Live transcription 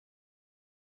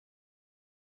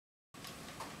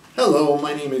Hello,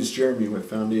 my name is Jeremy with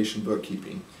Foundation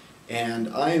Bookkeeping,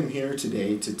 and I am here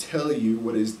today to tell you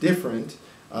what is different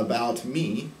about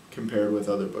me compared with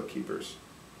other bookkeepers.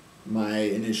 My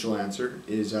initial answer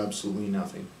is absolutely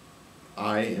nothing.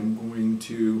 I am going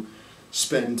to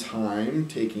spend time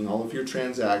taking all of your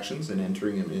transactions and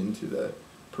entering them into the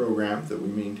program that we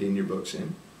maintain your books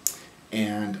in,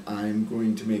 and I'm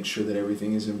going to make sure that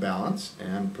everything is in balance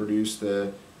and produce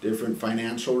the different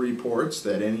financial reports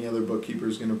that any other bookkeeper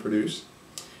is going to produce.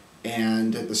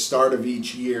 And at the start of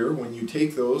each year, when you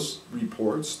take those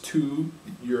reports to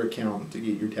your accountant to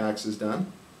get your taxes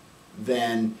done,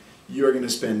 then you're going to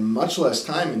spend much less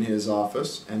time in his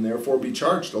office and therefore be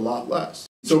charged a lot less.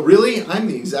 So really, I'm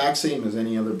the exact same as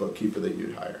any other bookkeeper that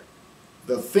you'd hire.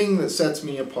 The thing that sets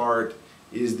me apart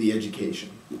is the education.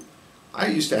 I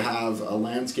used to have a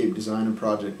landscape design and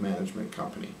project management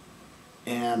company,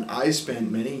 and I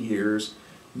spent many years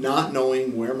not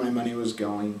knowing where my money was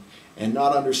going and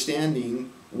not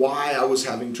understanding why I was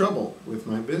having trouble with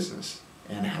my business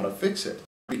and how to fix it.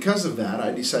 Because of that,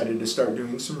 I decided to start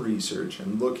doing some research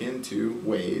and look into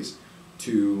ways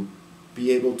to be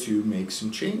able to make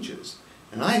some changes.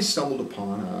 And I stumbled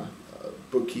upon a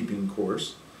bookkeeping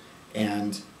course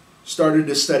and started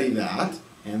to study that,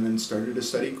 and then started to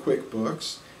study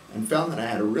QuickBooks, and found that I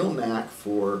had a real knack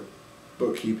for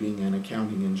bookkeeping and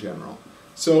accounting in general.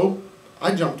 So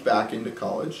I jumped back into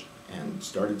college and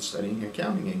started studying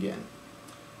accounting again.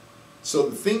 So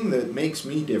the thing that makes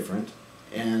me different,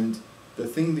 and the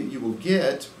thing that you will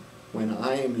get when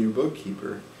I am your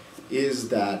bookkeeper, is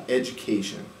that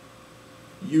education.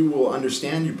 You will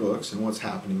understand your books and what's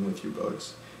happening with your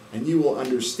books, and you will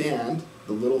understand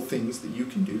the little things that you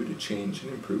can do to change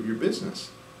and improve your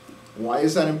business. Why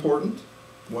is that important?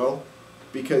 Well,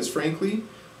 because frankly,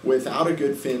 without a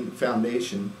good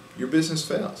foundation, your business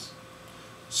fails.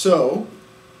 So,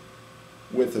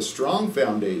 with a strong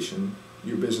foundation,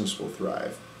 your business will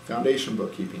thrive. Foundation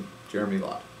Bookkeeping, Jeremy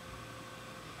Lott.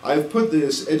 I've put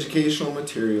this educational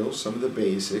material, some of the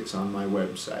basics, on my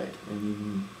website, and you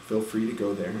can feel free to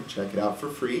go there and check it out for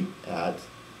free at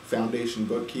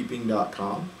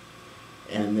foundationbookkeeping.com,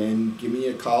 and then give me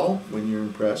a call when you're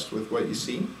impressed with what you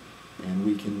see, and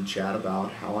we can chat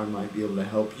about how I might be able to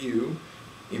help you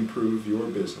improve your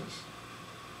business.